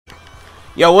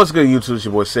Yo, what's good, YouTube? It's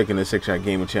your boy Sick in the 6-Shot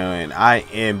Gamer Channel, and I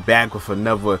am back with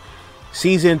another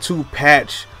Season 2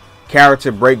 patch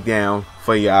character breakdown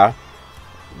for y'all.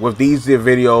 With these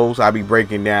videos, I'll be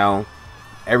breaking down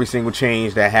every single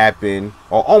change that happened,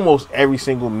 or almost every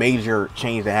single major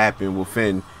change that happened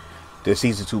within the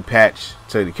Season 2 patch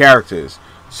to the characters.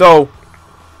 So,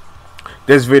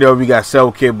 this video, we got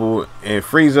Cell, Kibble, and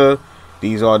Frieza.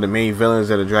 These are the main villains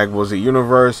of the Dragon Ball Z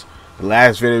universe. The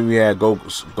last video we had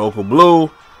Goku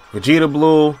Blue, Vegeta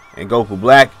Blue, and Goku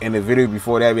Black. And the video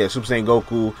before that we had Super Saiyan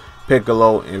Goku,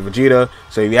 Piccolo, and Vegeta.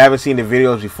 So if you haven't seen the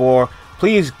videos before,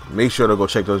 please make sure to go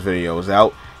check those videos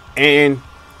out. And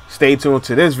stay tuned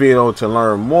to this video to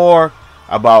learn more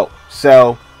about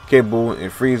Cell, Kibble,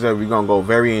 and Frieza. We're going to go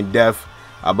very in depth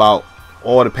about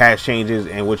all the patch changes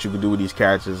and what you can do with these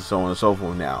characters and so on and so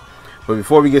forth now. But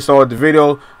before we get started with the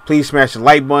video, please smash the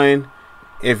like button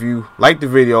if you like the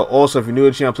video. Also, if you're new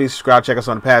to the channel, please subscribe, check us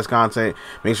on the past content.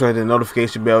 Make sure to hit the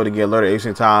notification bell to get alerted every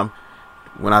single time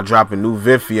when I drop a new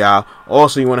vid for y'all.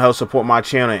 Also, you want to help support my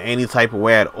channel in any type of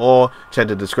way at all, check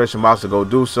the description box to go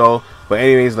do so. But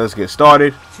anyways, let's get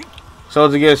started. So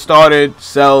to get started,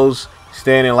 Cell's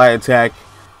standing light attack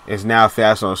is now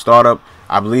fast on startup.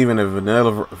 I believe in the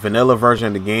vanilla version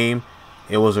of the game,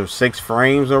 it was 6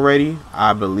 frames already,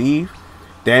 I believe.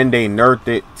 Then they nerfed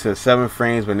it to 7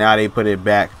 frames, but now they put it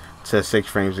back to 6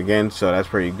 frames again, so that's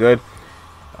pretty good.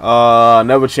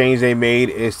 Another change they made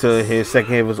is to his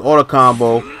second hit of his auto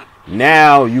combo.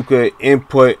 Now you could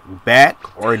input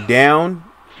back or down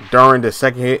during the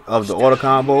second hit of the auto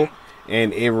combo,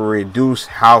 and it will reduce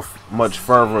how much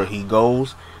further he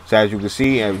goes. So as you can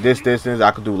see, at this distance,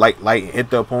 I could do light, hit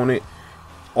the opponent,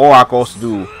 or I could also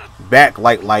do back,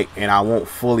 light, and I won't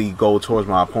fully go towards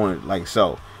my opponent like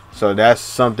so. So that's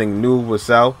something new with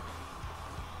Cell.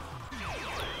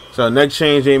 So the next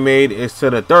change they made is to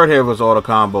the third hit of his auto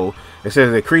combo. It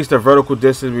says increase the vertical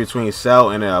distance between Cell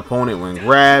and the opponent when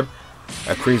grabbed,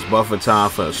 increase buffer time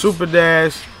for the super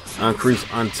dash, increase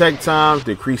untech times,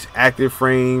 decrease active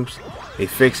frames, they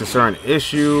fix a certain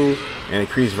issue, and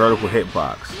increase vertical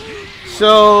hitbox.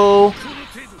 So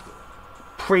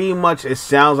pretty much it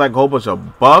sounds like a whole bunch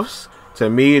of buffs. To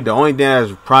me, the only thing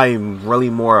that's probably really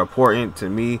more important to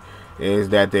me is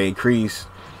that they increase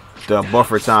the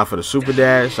buffer time for the super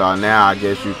dash. So now I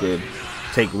guess you could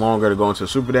take longer to go into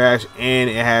super dash, and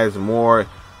it has more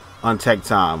untech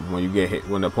time when you get hit,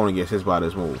 when the opponent gets hit by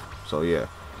this move. So yeah.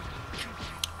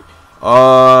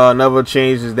 Another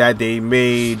change is that they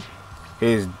made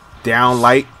his down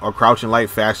light or crouching light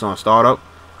fast on startup.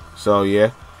 So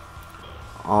yeah.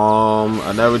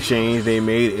 Another change they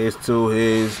made is to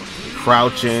his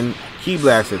crouching key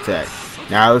blast attack.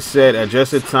 Now it said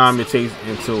adjusted time it takes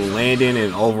into landing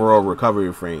and overall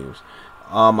recovery frames.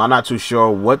 I'm not too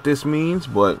sure what this means,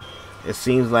 but it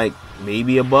seems like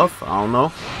maybe a buff. I don't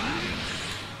know.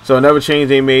 So another change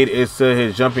they made is to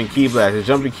his jumping key blast. His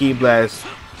jumping key blast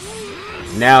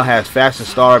now has faster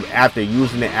startup after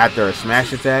using it after a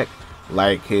smash attack,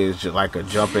 like a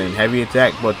jumping heavy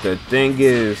attack. But the thing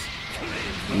is,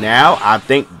 now I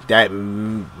think that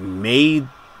made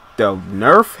the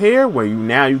nerf here where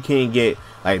you can't get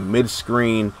like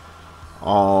mid-screen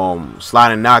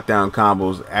sliding knockdown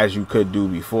combos as you could do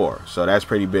before. So that's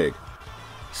pretty big.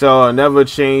 So another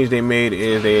change they made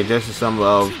is they adjusted some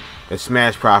of the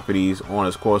smash properties on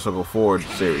his Core Circle Forward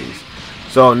series.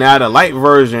 So now the light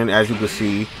version, as you can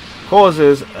see,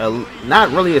 causes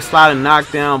not really a sliding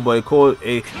knockdown, but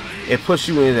it puts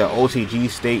you in the OTG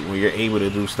state where you're able to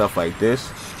do stuff like this.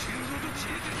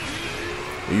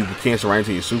 You can cancel right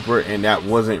into your super, and that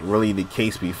wasn't really the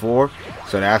case before.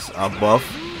 So that's a buff.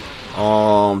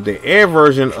 The air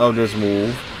version of this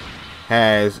move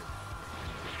has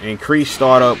increased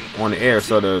startup on the air,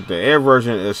 so the air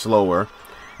version is slower.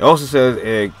 It also says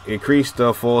it increased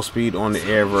the full speed on the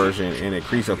air version and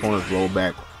increase opponent's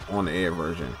blowback on the air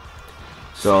version.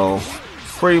 So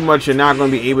pretty much you're not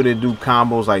going to be able to do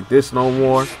combos like this no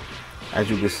more. As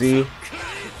you can see,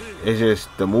 it's just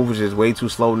the move is just way too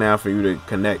slow now for you to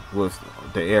connect with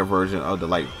the air version of the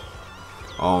light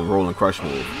roll and crush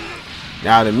move.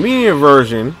 Now the medium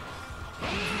version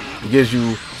gives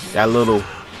you that little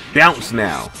bounce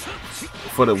now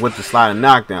with the sliding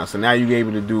knockdown. So now you're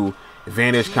able to do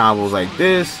advantage combos like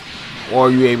this, or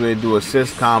you're able to do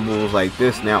assist combos like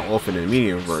this now off in the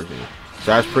medium version. So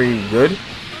that's pretty good,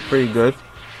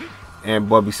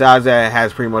 but besides that, it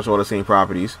has pretty much all the same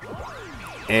properties.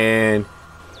 And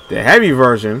the heavy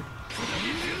version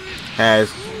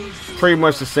has pretty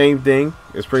much the same thing.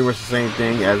 It's pretty much the same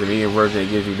thing as the medium version. It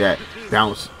gives you that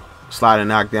bounce, slide, and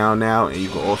knockdown now, and you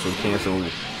can also cancel,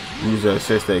 use the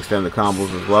assist to extend the combos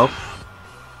as well.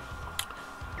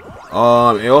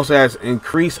 It also has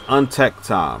increased untech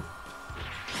time.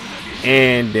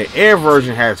 And the air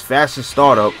version has faster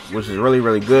startup, which is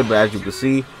really good. But as you can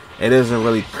see, it doesn't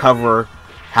really cover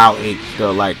how a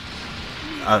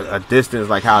distance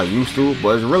like how it used to.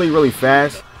 But it's really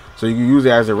fast, so you can use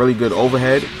it as a really good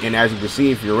overhead. And as you can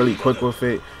see, if you're really quick with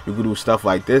it, you can do stuff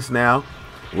like this now,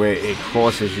 where it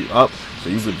crosses you up. So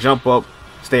you could jump up,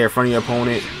 stay in front of your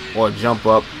opponent, or jump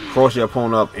up, cross your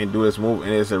opponent up, and do this move.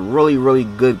 And it's a really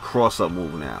good cross-up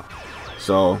move now.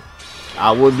 So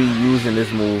I would be using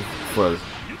this move for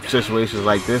situations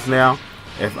like this now.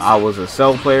 If I was a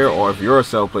Cell player, or if you're a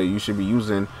Cell player, you should be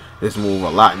using this move a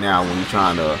lot now when you're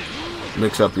trying to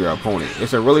mix up your opponent.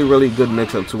 It's a really good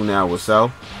mix-up too now with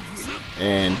Cell,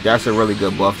 and that's a really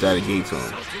good buff that it gave to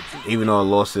him, even though it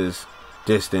lost his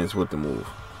distance with the move.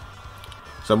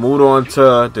 So moving on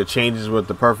to the changes with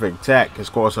the Perfect Attack, his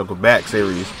Core Circle Back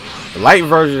series. The light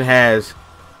version has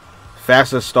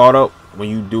faster startup when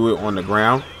you do it on the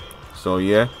ground. So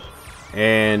yeah.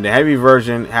 And the heavy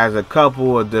version has a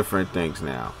couple of different things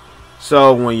now.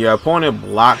 So when your opponent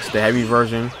blocks the heavy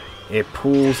version, it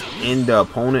pulls in the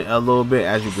opponent a little bit.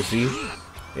 As you can see,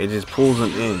 it just pulls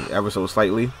them in ever so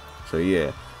slightly. So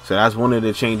yeah, so that's one of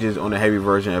the changes on the heavy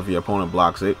version if your opponent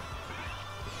blocks it.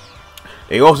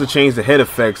 They also changed the hit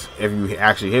effects if you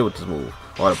actually hit with this move,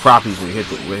 or the properties when you hit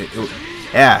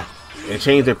it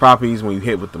changed the properties when you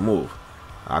hit with the move.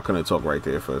 I couldn't talk right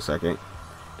there for a second.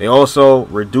 They also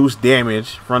reduced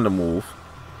damage from the move,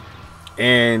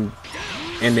 and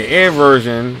in the air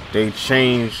version, they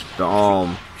changed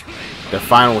the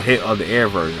final hit of the air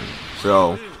version.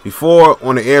 So before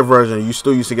on the air version, you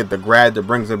still used to get the grab that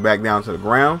brings it back down to the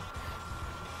ground,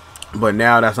 but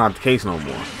now that's not the case no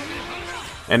more.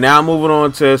 And now moving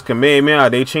on to his Kamehameha,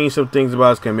 they changed some things about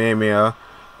his Kamehameha.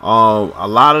 A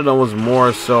lot of them was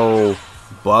more so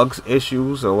bugs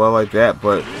issues or well like that,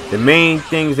 but the main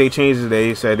things they changed is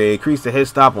they said they increased the hit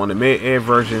stop on the mid-air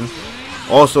version,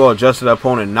 also adjusted the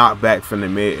opponent knockback from the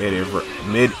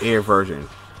mid-air version,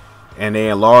 and they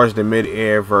enlarged the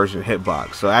mid-air version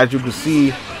hitbox. So as you can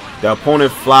see, the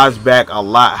opponent flies back a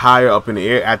lot higher up in the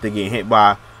air after getting hit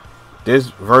by this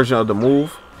version of the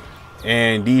move,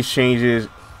 and these changes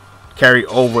carry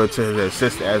over to the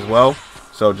assist as well.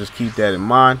 So just keep that in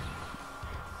mind,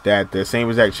 that the same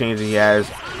exact change he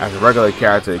has as a regular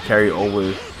character carry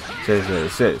over to his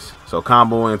assist. So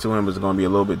comboing into him is going to be a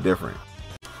little bit different.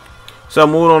 So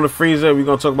moving on to Frieza, we're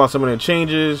going to talk about some of the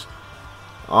changes.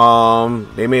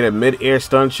 They made a mid-air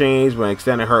stun change when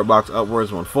extending hurt box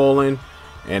upwards when falling,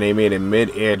 and they made a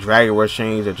mid-air Dragon Rush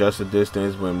change, adjusted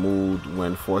distance when moved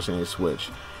when forcing a switch.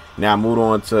 Now moving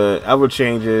on to other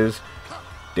changes,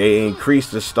 they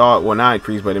increased the start, well not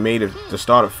increased, but they made the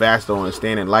startup faster on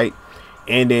standing light,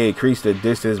 and they increased the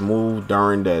distance moved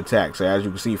during the attack. So as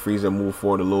you can see, Frieza moved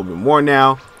forward a little bit more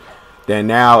now. Then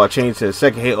now a change to the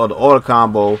second hit of the auto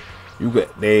combo,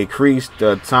 they increased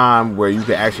the time where you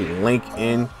can actually link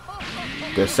in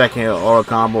the second hit of auto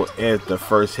combo if the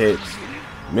first hit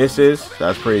misses.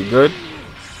 That's pretty good.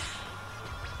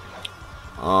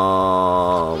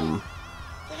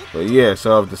 But yeah,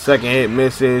 so if the second hit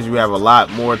misses, you have a lot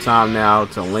more time now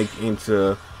to link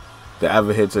into the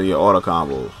other hits of your auto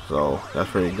combos. So that's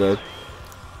pretty good.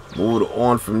 Moved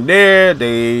on from there,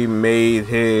 they made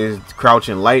his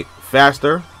crouching light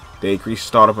faster. They increased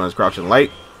startup on his crouching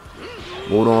light.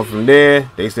 Moved on from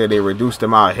there, they said they reduced the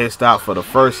amount of hit stop for the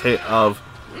first hit of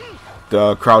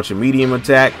the crouching medium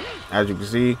attack, as you can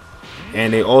see.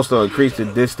 And they also increased the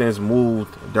distance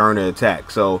moved during the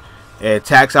attack. So it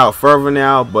attacks out further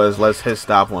now, but it's less hit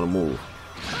stop on the move.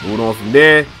 Moved on from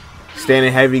there,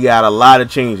 standing heavy got a lot of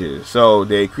changes. So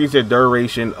they increased the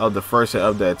duration of the first hit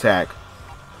of the attack,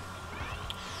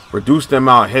 reduced the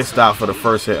amount of hit stop for the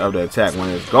first hit of the attack when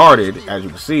it's guarded, as you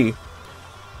can see.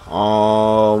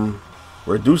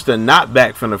 Reduced the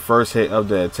knockback from the first hit of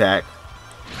the attack.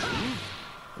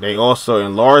 They also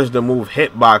enlarged the move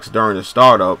hitbox during the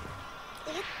startup.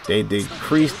 They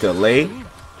decreased delay.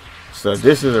 So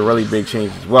this is a really big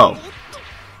change as well.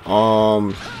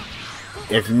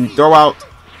 If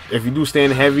you do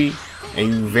stand heavy and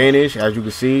you vanish, as you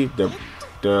can see,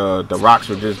 the rocks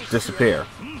will just disappear.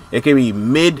 It can be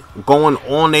mid going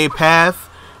on a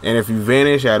path, and if you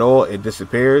vanish at all, it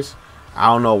disappears. I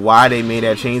don't know why they made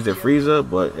that change to Frieza,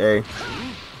 but hey.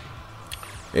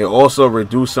 They also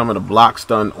reduced some of the block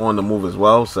stun on the move as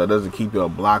well, so it doesn't keep your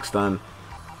block stun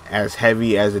as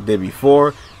heavy as it did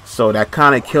before. So that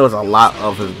kind of kills a lot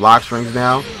of his block strings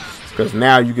now, because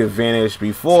now you can vanish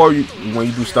before when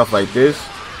you do stuff like this.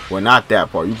 Well, not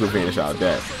that part, you can vanish out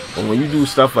that, but when you do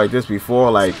stuff like this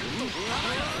before, like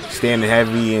standing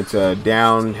heavy into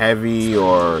down heavy,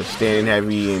 or standing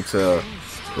heavy into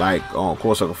like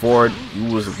core circle forward.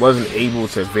 You wasn't able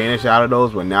to vanish out of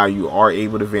those, but now you are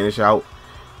able to vanish out.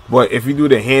 But if you do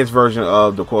the hands version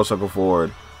of the core circle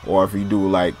forward, or if you do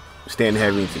like standing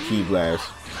heavy into ki blast,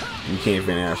 you can't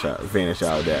vanish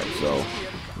out of that. So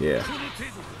yeah.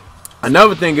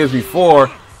 Another thing is, before,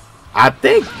 I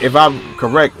think if I'm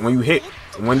correct, when you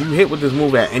hit with this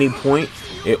move at any point,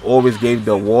 it always gave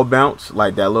the wall bounce,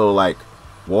 like that little like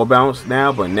wall bounce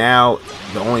now. But now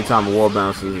the only time the wall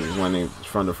bounces is when it's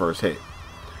from the first hit.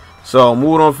 So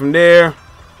moving on from there,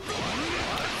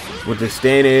 with the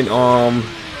standing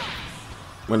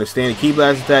when the standing ki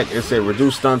blast attack, it said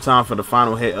reduce stun time for the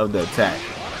final hit of the attack.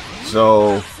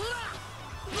 So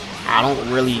I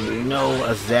don't really know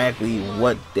exactly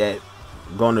what that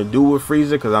gonna do with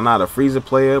Frieza, because I'm not a Frieza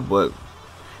player, but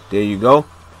there you go.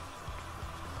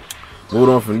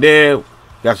 Moving on from there,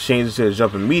 got to change it to the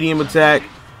jumping medium attack.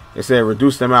 It said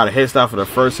reduce the amount of hit stop for the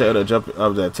first hit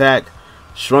of the attack,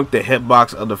 shrunk the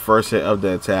hitbox of the first hit of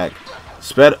the attack,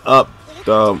 sped up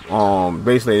the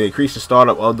basically increase the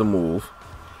startup of the move,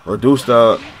 reduce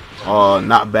the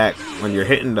knockback when you're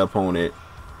hitting the opponent,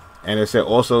 and it said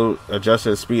also adjust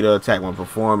the speed of attack when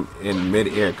performed in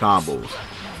mid-air combos.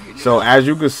 So as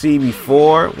you could see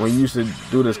before, when you used to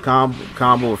do this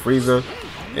combo with Frieza,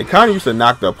 it kind of used to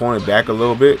knock the opponent back a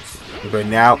little bit, but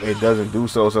now it doesn't do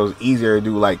so. So it's easier to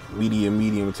do like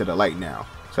medium to the light now.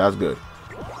 So that's good.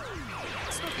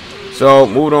 So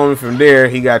moving on from there,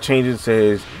 he got changes to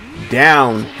his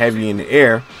down heavy in the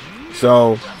air.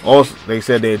 So also they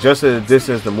said they adjusted the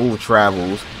distance the move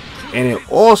travels, and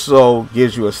it also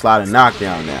gives you a sliding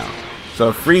knockdown now.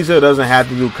 So Frieza doesn't have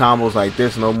to do combos like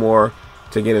this no more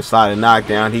to get a sliding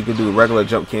knockdown. He could do regular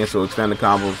jump cancel extended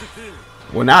combos,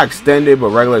 well, not extended, but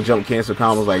regular jump cancel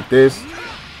combos like this,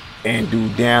 and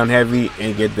do down heavy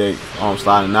and get the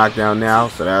sliding knockdown now.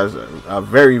 So that's a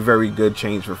very, very good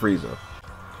change for Frieza.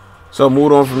 So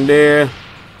moved on from there,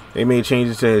 they made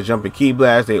changes to his jumping ki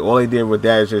blast. All they did with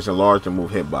that is just enlarge the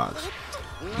move hitbox.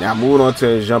 Now moving on to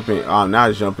his jumping, not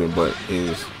his jumping, but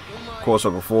his core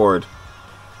circle forward,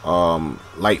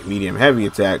 light, medium, heavy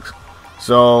attacks.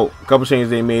 So a couple changes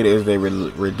they made is they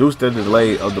reduced the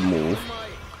delay of the move.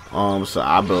 So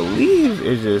I believe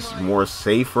it's just more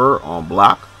safer on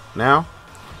block now.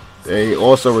 They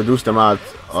also reduced the amount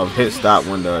of hit stop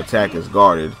when the attack is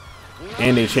guarded,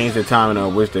 and they changed the timing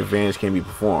of which the advantage can be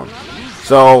performed.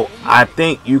 So I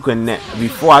think you can,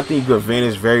 before I think you could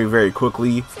vanish very, very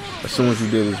quickly as soon as you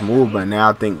did this move, but now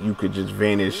I think you could just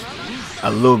vanish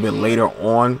a little bit later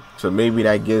on. So maybe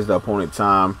that gives the opponent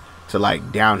time to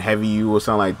like down heavy you or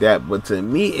something like that. But to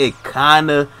me, it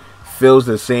kind of feels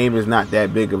the same. It's not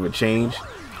that big of a change.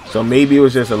 So maybe it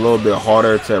was just a little bit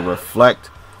harder to reflect.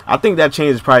 I think that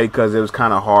change is probably because it was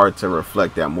kind of hard to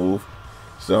reflect that move.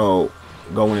 So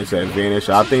going into advantage,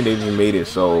 I think they just made it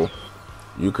so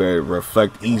you could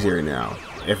reflect easier now,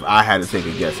 if I had to take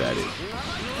a guess at it.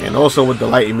 And also with the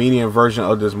light and medium version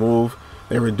of this move,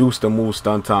 they reduced the move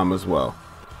stun time as well.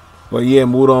 But yeah,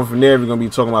 moved on from there, we're going to be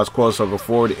talking about core circle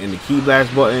forward and the ki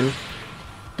blast button.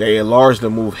 They enlarged the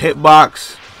move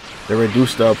hitbox. They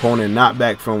reduced the opponent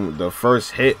knockback from the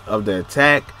first hit of the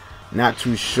attack. Not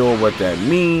too sure what that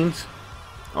means.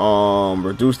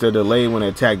 Reduced the delay when the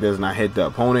attack does not hit the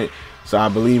opponent. So I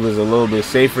believe it's a little bit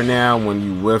safer now when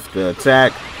you whiff the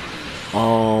attack.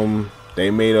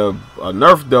 They made a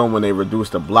nerf though when they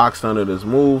reduced the block stun of this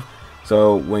move.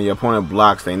 So when your opponent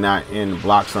blocks, they not in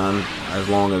block stun as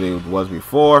long as it was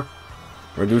before.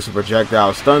 Reduce the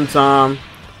projectile stun time.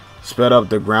 Sped up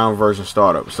the ground version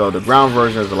startup. So the ground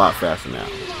version is a lot faster now.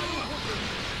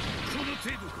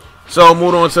 So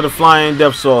moving on to the flying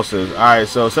depth sources. Alright,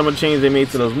 so some of the changes they made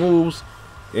to those moves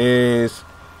is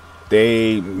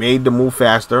they made the move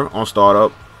faster on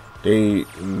startup. They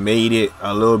made it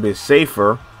a little bit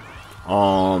safer.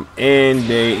 And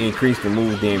they increased the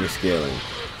move damage scaling.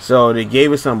 So they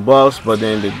gave it some buffs, but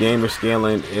then the damage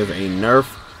scaling is a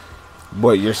nerf.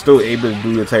 But you're still able to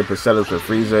do your type of setups with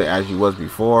Frieza as you was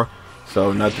before.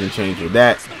 So nothing changed with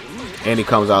that. And it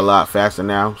comes out a lot faster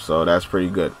now. So that's pretty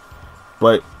good.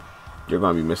 But you're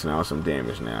going to be missing out on some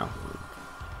damage now.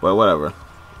 But whatever.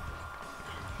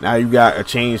 Now you got a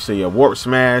change to your warp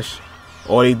smash.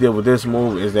 All they did with this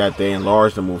move is that they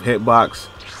enlarged the move hitbox.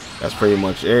 That's pretty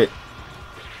much it.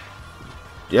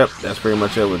 Yep, that's pretty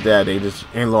much it with that. They just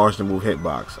enlarged the move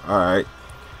hitbox. Alright.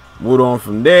 Moved on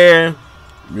from there.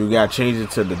 You got changed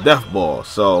it to the death ball.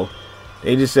 So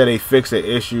they just said they fixed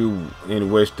the issue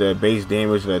in which the base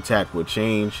damage of the attack would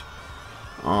change.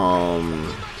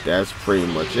 That's pretty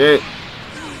much it.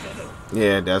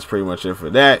 Yeah, that's pretty much it for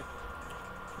that.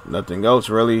 Nothing else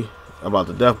really about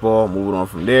the death ball. Moving on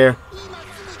from there,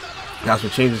 got some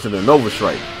changes to the Nova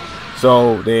Strike.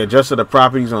 So they adjusted the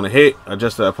properties on the hit,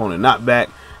 adjusted the opponent knockback.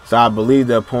 So I believe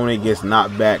the opponent gets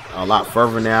knocked back a lot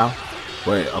further now.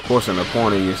 But of course, an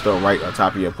opponent, you're still right on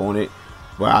top of your opponent.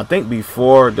 But I think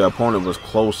before, the opponent was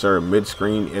closer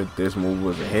mid-screen if this move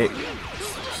was a hit.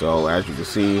 So as you can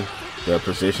see, the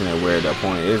position and where the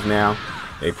opponent is now,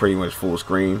 they pretty much full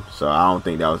screen. So I don't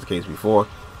think that was the case before.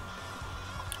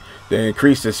 They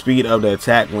increased the speed of the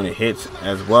attack when it hits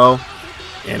as well.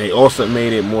 And they also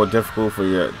made it more difficult for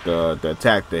the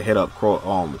attack to hit up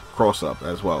cross up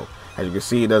as well. As you can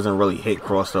see, it doesn't really hit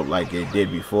cross up like it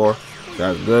did before. So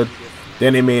that's good.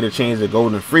 Then they made a change to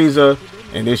Golden Frieza,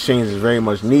 and this change is very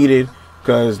much needed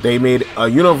because they made a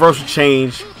universal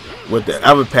change with the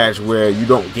other patch where you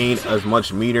don't gain as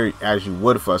much meter as you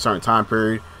would for a certain time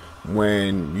period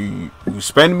when you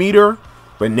spend meter,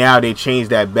 but now they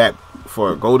changed that back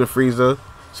for Golden Frieza.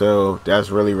 So that's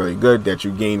really, really good that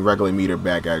you gain regular meter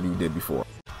back as you did before.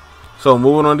 So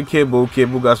moving on to Kid Buu. Kid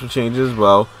Buu got some changes as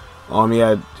well. He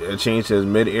had a change to his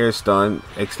mid-air stun,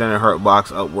 extended hurt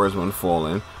box upwards when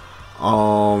falling.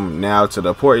 Now to the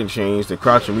important change, the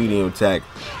crouching medium attack,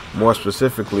 more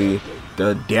specifically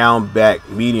the down back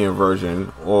medium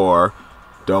version, or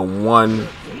the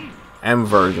 1M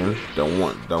version, the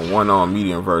one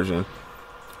medium version.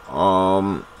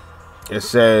 It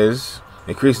says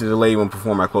increase the delay when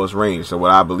performed at close range. So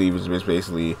what I believe is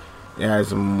basically it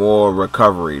has more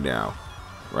recovery now,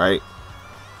 right?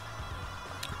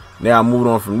 Now moving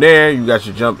on from there, you got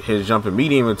your his jumping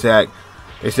medium attack.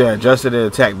 It said adjusted the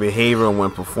attack behavior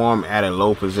when performed at a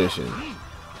low position.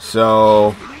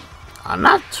 So I'm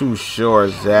not too sure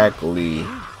exactly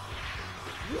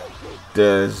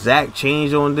the exact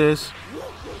change on this,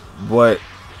 but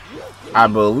I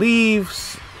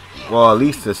believe, well, at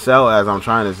least to sell as I'm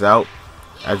trying this out,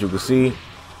 as you can see,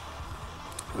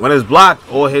 when it's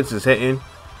blocked, all hits is hitting.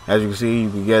 As you can see, you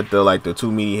can get the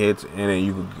 2 meaty hits, and then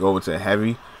you can go into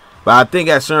heavy. But I think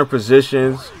at certain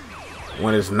positions,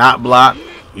 when it's not blocked,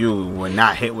 you will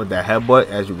not hit with that headbutt.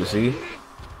 As you can see,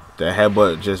 the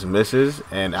headbutt just misses,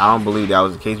 and I don't believe that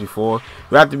was the case before.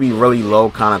 You have to be really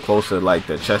low, kind of close to like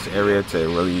the chest area to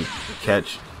really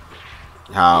catch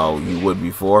how you would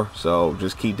before. So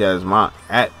just keep that in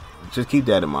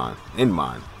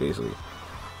mind, basically.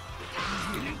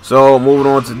 So moving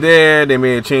on to there, they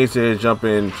made a change to his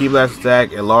jumping key blast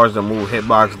attack, enlarged the move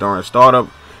hitbox during startup,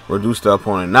 reduced the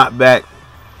opponent knockback.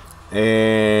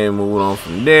 And moving on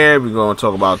from there, we're going to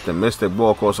talk about the Mystic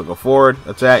Ball Corsica forward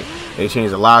attack. They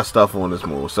changed a lot of stuff on this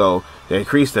move. So they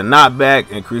increased the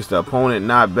knockback, increased the opponent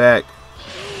knockback,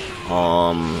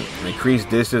 increased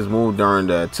distance move during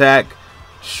the attack,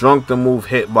 shrunk the move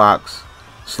hitbox,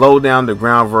 slowed down the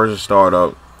ground version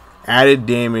startup, added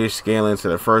damage scaling to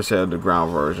the first hit of the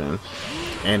ground version,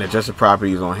 and adjusted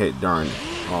properties on hit during.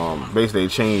 Basically, they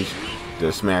changed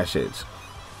the smash hits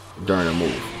during the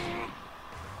move.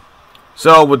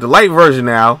 So with the light version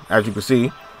now, as you can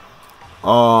see,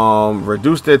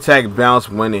 reduce the attack bounce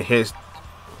when it hits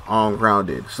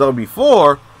grounded. So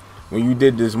before, when you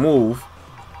did this move,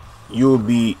 you would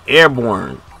be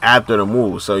airborne after the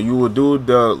move. So you would do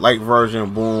the light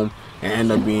version, boom, and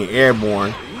end up being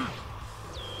airborne.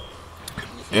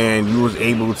 And you was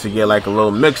able to get like a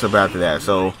little mix-up after that.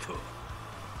 So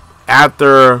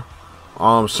after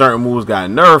certain moves got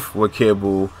nerfed with Kid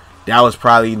Buu, that was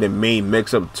probably the main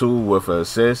mix-up too with an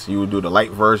assist. You would do the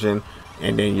light version,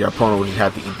 and then your opponent would just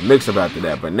have to eat the mix-up after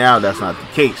that. But now that's not the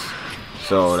case.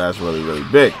 So that's really, really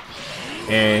big.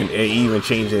 And it even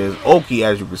changes Oki,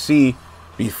 as you can see.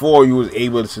 Before, you was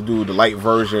able to do the light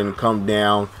version, come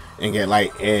down and get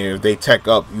light, and if they tech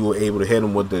up, you were able to hit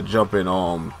them with the jumping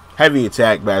heavy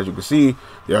attack. But as you can see,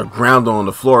 they're grounded on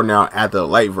the floor now at the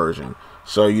light version,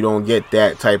 so you don't get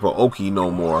that type of Oki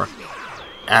no more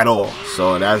at all.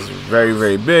 So that's very,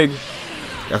 very big.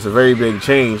 That's a very big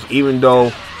change, even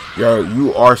though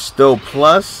you are still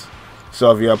plus.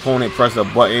 So if your opponent press a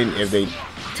button, if they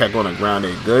tech on the ground,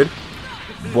 they're good.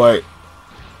 But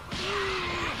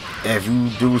if you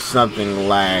do something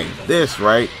like this,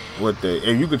 right,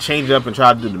 if you could change it up and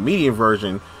try to do the medium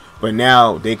version, but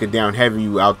now they could down heavy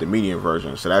you out the medium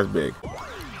version, so that's big.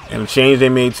 And the change they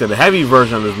made to the heavy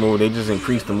version of this move, they just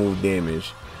increased the move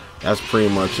damage. That's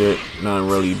pretty much it. Nothing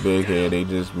really big here. They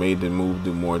just made the move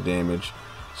do more damage,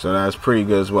 so that's pretty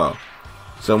good as well.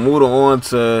 So moving on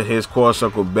to his core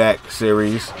circle back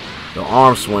series, the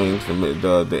arm swings,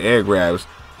 the air grabs.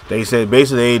 They said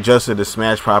basically they adjusted the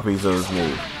smash properties of this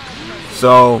move.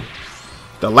 So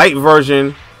the light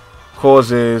version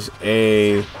causes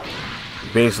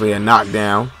basically a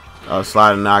knockdown,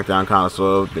 sliding knockdown kind of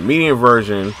sort of. The medium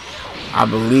version, I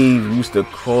believe, used to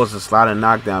cause a sliding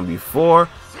knockdown before.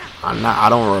 I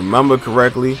don't remember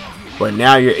correctly, but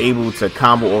now you're able to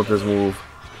combo with this move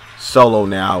solo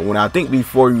now. When I think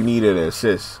before you needed an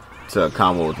assist to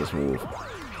combo with this move.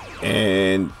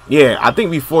 And yeah, I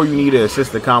think before you needed an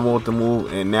assist to combo with the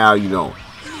move, and now you don't.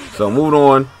 So moving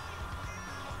on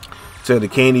to the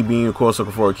candy beam, of course,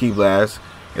 looking for a key blast.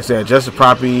 It said adjust the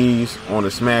properties on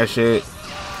the smash hit,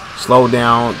 slow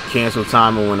down, cancel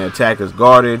timing when the attack is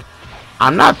guarded.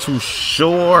 I'm not too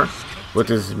sure what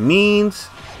this means.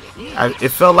 It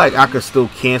felt like I could still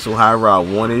cancel however I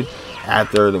wanted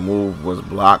after the move was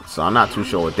blocked, so I'm not too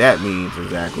sure what that means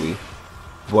exactly.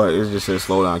 But it just says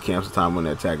slow down, cancel time when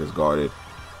the attack is guarded.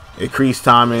 Increase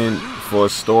timing for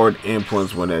stored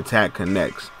inputs when the attack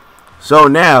connects. So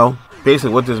now,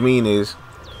 basically what this means is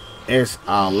it's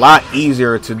a lot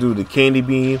easier to do the candy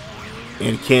beam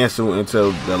and cancel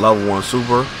into the level 1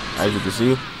 super, as you can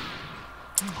see.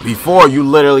 Before, you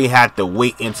literally had to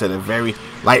wait into the very,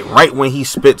 like right when he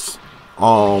spits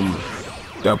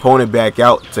the opponent back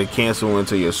out to cancel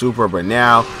into your super, but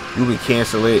now you can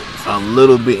cancel it a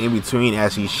little bit in between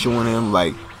as he's shooting him.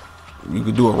 Like you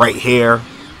could do it right here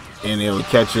and it would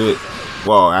catch it.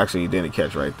 Well, actually it didn't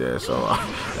catch right there, so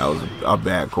that was a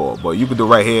bad call, but you could do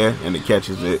right here and it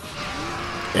catches it.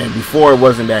 And before it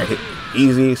wasn't that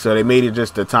easy, so they made it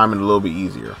just the timing a little bit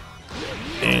easier.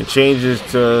 And changes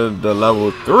to the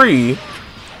level 3,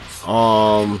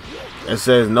 it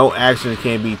says no action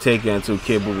can be taken until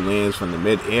Kid Buu lands from the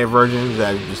mid-air versions.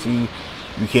 As you can see,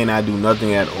 you cannot do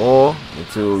nothing at all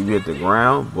until you hit the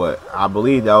ground, but I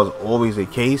believe that was always the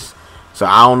case. So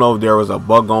I don't know if there was a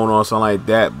bug going on or something like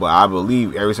that, but I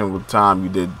believe every single time you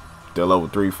did the level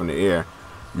 3 from the air,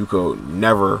 you could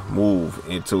never move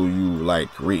until you like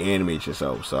reanimate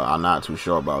yourself. So I'm not too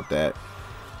sure about that.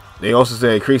 They also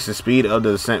said increase the speed of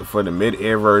the descent for the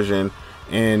mid-air version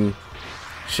and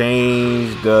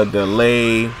change the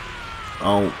delay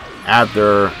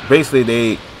after. Basically,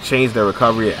 they changed the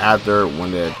recovery after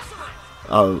when the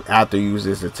after you use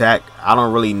this attack. I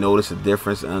don't really notice a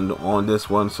difference on this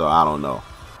one, so I don't know.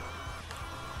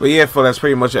 But yeah, that's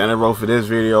pretty much the end of the road for this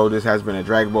video. This has been a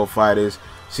Dragon Ball Fighterz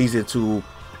Season 2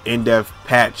 in-depth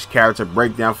patch character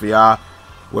breakdown for y'all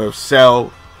with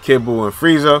Cell, Kid Buu, and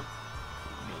Frieza.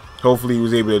 Hopefully you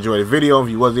was able to enjoy the video. If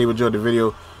you wasn't able to enjoy the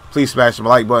video, please smash the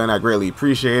like button. I greatly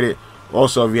appreciate it.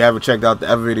 Also, if you haven't checked out the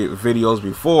other videos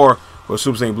before with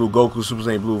Super Saiyan Blue Goku, Super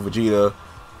Saiyan Blue Vegeta,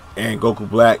 and Goku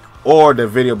Black, or the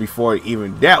video before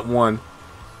even that one,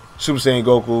 Super Saiyan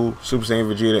Goku, Super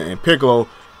Saiyan Vegeta, and Piccolo,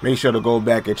 make sure to go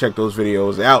back and check those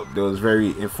videos out. It was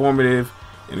very informative,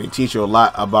 and they teach you a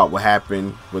lot about what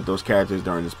happened with those characters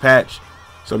during this patch.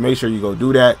 So make sure you go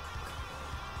do that.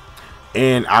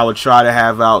 And I will try to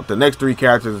have out the next 3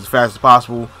 characters as fast as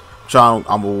possible. I'm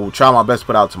gonna try my best to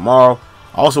put out tomorrow.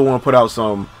 I also want to put out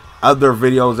some other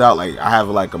videos out. Like I have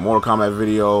like a Mortal Kombat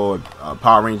video, a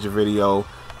Power Ranger video,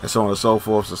 and so on and so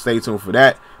forth. So stay tuned for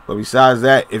that. But besides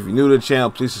that, if you're new to the channel,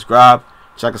 please subscribe.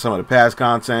 Check out some of the past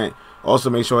content. Also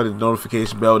make sure to hit the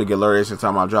notification bell to get alerted every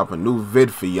time I drop a new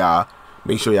vid for y'all.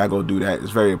 Make sure y'all go do that.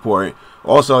 It's very important.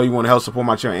 Also, you want to help support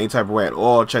my channel any type of way at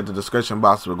all, check the description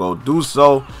box to go do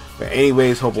so. But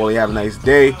anyways, hope all you have a nice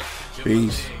day.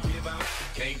 Peace.